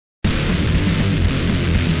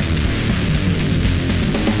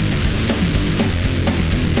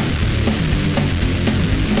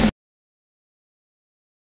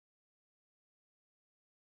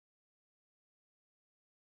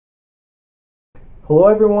Hello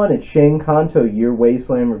everyone, it's Shane Kanto, your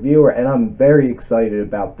Wasteland reviewer, and I'm very excited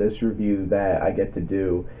about this review that I get to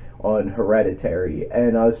do on Hereditary.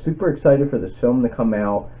 And I was super excited for this film to come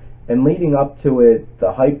out, and leading up to it,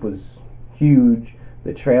 the hype was huge,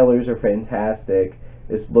 the trailers are fantastic,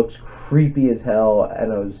 this looks creepy as hell,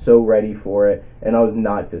 and I was so ready for it, and I was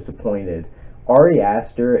not disappointed. Ari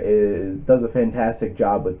Aster does a fantastic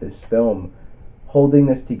job with this film, holding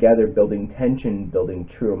this together, building tension, building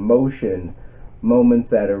true emotion, moments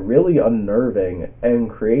that are really unnerving, and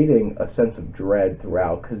creating a sense of dread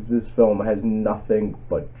throughout, because this film has nothing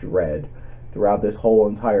but dread throughout this whole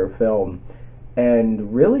entire film,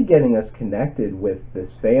 and really getting us connected with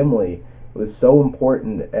this family was so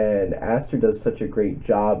important. And Aster does such a great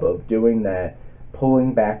job of doing that,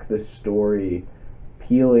 pulling back the story,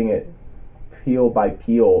 peeling it peel by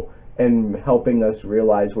peel, and helping us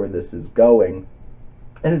realize where this is going.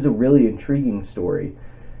 And it's a really intriguing story,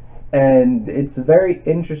 and it's a very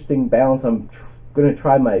interesting balance. I'm going to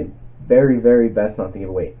try my very, very best not to give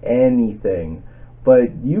away anything,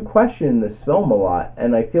 but you question this film a lot,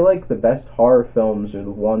 and I feel like the best horror films are the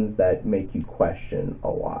ones that make you question a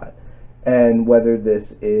lot. And whether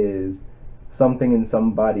this is something in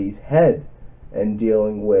somebody's head and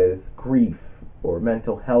dealing with grief or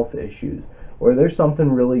mental health issues, or there's something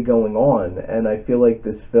really going on, and I feel like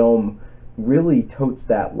this film really totes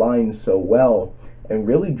that line so well and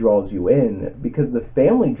really draws you in, because the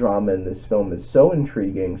family drama in this film is so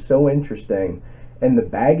intriguing, so interesting, and the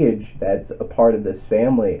baggage that's a part of this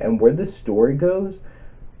family and where this story goes,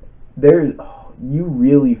 you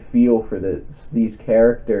really feel for these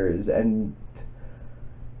characters, and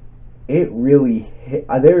it really hit.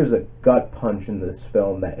 There's a gut punch in this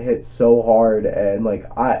film that hits so hard, and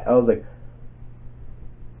I was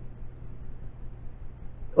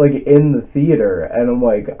like in the theater, and I'm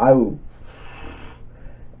like,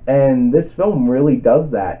 and this film really does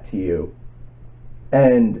that to you,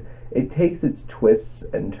 and it takes its twists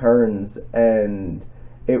and turns, and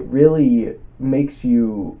it really makes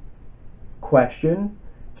you question,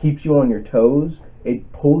 keeps you on your toes,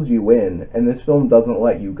 it pulls you in, and this film doesn't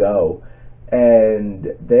let you go. And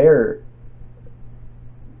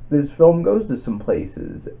this film goes to some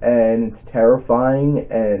places, and it's terrifying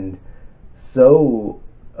and so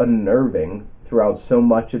unnerving throughout so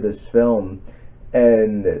much of this film,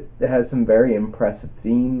 and it has some very impressive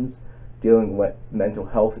themes dealing with mental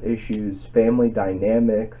health issues, family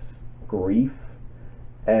dynamics, grief,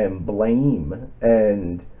 and blame,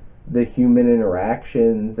 and the human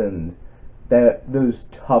interactions, and those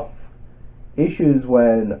tough issues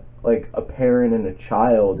when like a parent and a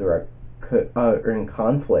child are in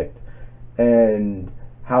conflict, and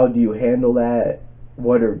how do you handle that?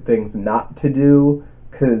 What are things not to do?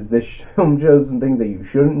 Because this film shows some things that you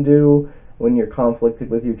shouldn't do when you're conflicted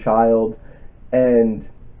with your child. And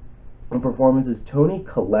the performances, Toni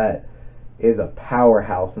Collette is a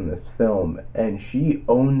powerhouse in this film, and she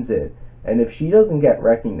owns it. And if she doesn't get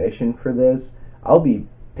recognition for this, I'll be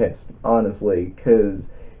pissed, honestly, because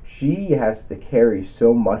she has to carry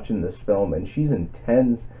so much in this film, and she's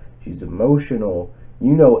intense, she's emotional,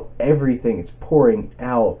 you know, everything is pouring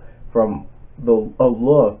out from a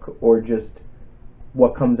look or just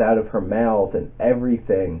what comes out of her mouth, and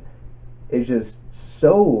everything is just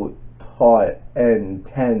so taut and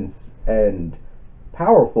tense and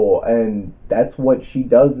powerful, and that's what she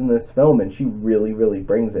does in this film, and she really, really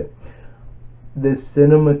brings it. The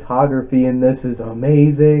cinematography in this is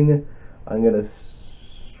amazing. I'm gonna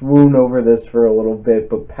swoon over this for a little bit,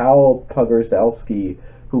 but Paweł Pogorzelski,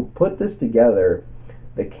 who put this together,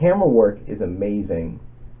 the camera work is amazing.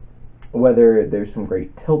 Whether there's some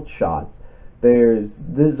great tilt shots, there's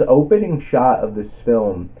this opening shot of this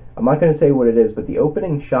film, I'm not going to say what it is, but the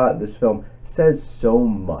opening shot of this film says so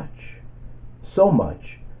much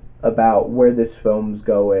about where this film's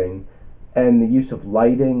going, and the use of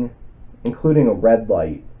lighting, including a red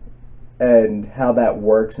light, and how that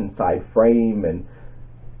works inside frame, and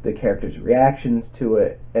the characters' reactions to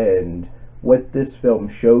it, and what this film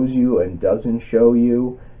shows you and doesn't show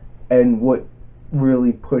you, and what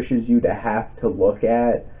really pushes you to have to look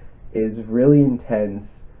at, is really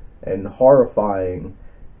intense and horrifying,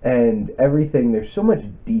 and everything. There's so much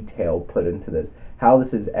detail put into this. How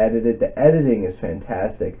this is edited, the editing is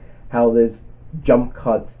fantastic. How there's jump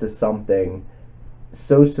cuts to something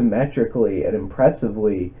so symmetrically and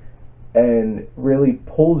impressively, and really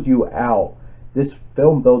pulls you out. This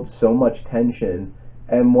film builds so much tension,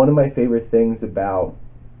 and one of my favorite things about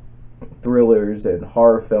thrillers and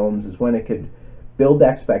horror films is when it could build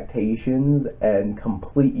expectations and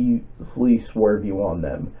completely swerve you on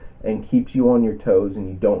them, and keeps you on your toes, and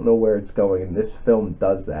you don't know where it's going, and this film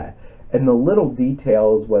does that. And the little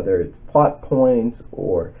details, whether it's plot points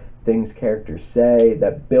or things characters say,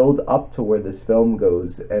 that build up to where this film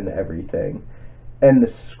goes and everything. And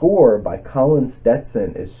the score by Colin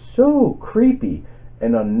Stetson is so creepy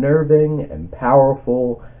and unnerving and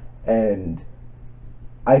powerful, and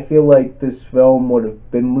I feel like this film would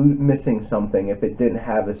have been missing something if it didn't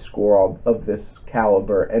have a score of this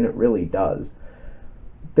caliber, and it really does.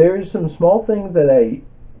 There's some small things that I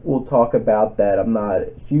will talk about that I'm not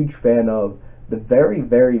a huge fan of. The very,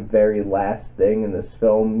 very, very last thing in this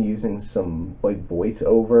film, using some like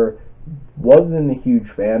voiceover, wasn't a huge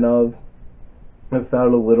fan of. It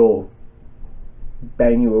felt a little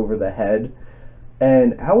bang you over the head.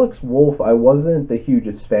 And Alex Wolff, I wasn't the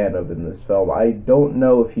hugest fan of in this film. I don't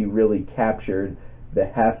know if he really captured the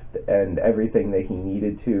heft and everything that he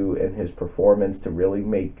needed to in his performance to really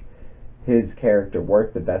make his character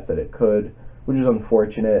work the best that it could, which is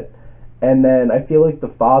unfortunate. And then I feel like the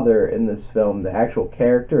father in this film, the actual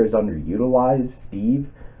character, is underutilized, Steve,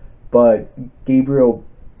 but Gabriel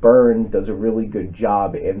Byrne does a really good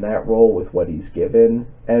job in that role with what he's given,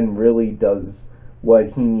 and really does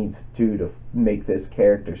what he needs to make this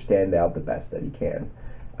character stand out the best that he can.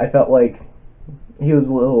 I felt like he was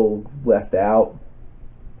a little left out.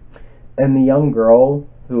 And the young girl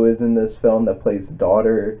who is in this film that plays the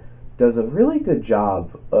daughter does a really good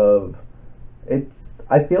job of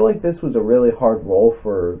I feel like this was a really hard role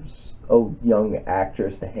for a young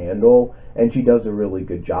actress to handle, and she does a really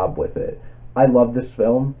good job with it. I love this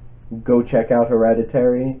film. Go check out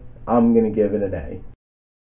Hereditary. I'm going to give it an A.